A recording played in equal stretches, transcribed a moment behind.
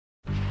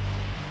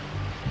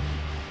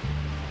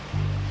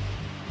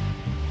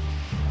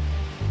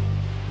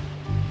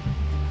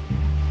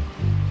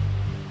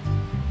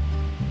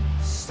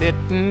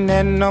sitting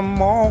in the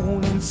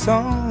morning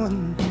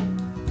sun.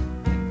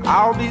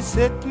 I'll be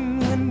sitting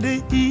when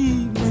the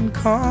evening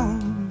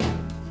comes,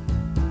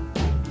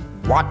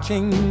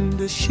 watching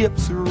the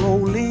ships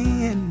roll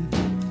in,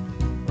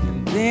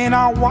 and then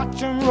I'll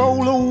watch them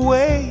roll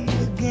away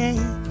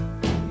again.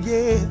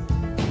 Yeah,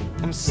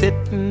 I'm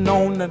sitting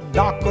on the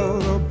dock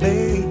of the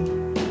bay,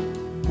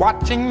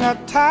 watching the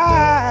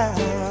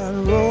tide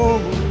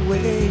roll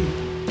away.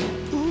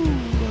 Ooh,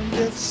 I'm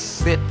just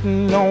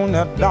sitting on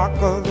the dock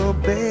of the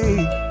bay,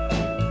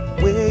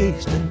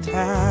 wasting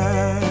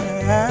time.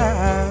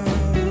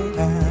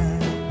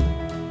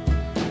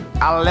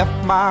 I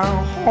left my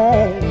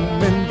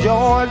home in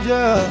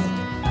Georgia,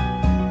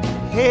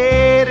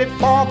 headed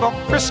for the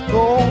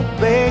Frisco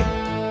Bay,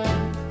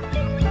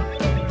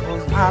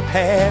 'cause I've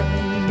had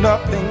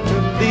nothing to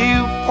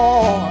live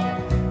for,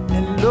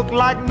 and look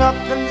like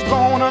nothing's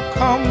gonna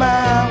come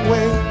my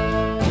way.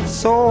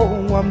 So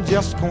I'm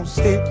just gonna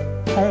sit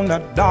on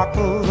the dock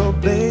of the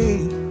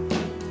bay,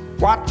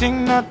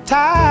 watching the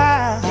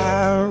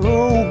tide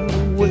roll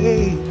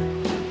away.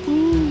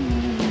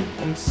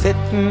 Ooh, I'm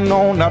sitting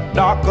on the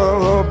dock of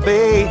the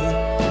bay,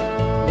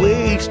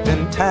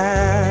 wasting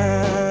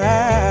time.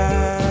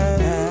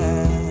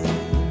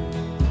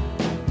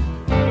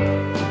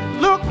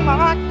 Look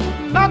like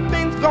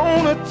nothing's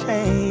gonna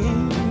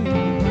change,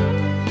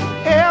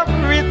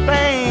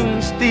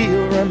 everything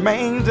still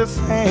remains the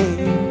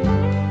same.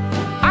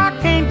 I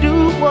can't do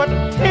what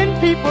 10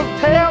 people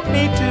tell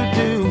me to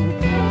do,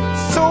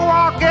 so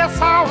I guess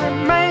I'll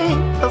remain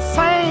the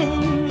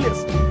same.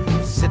 Listen,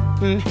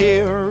 sitting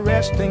here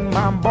resting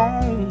my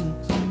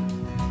bones,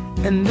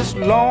 and this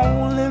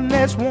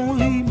loneliness won't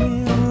leave me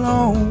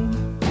alone.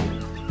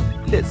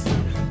 Listen,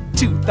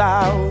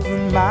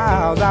 2,000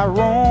 miles I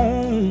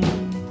roam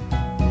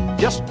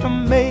just to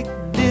make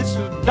this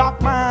dock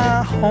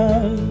my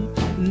home.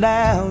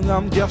 Now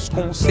I'm just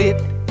gonna sit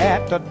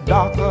at the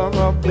dock of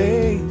the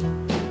bay,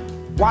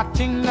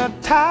 watching the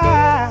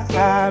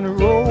tide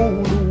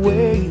roll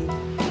away.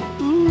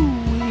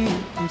 Ooh,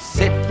 I'm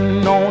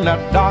sitting on the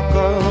dock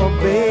of the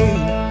bay,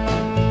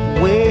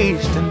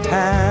 wasting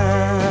time.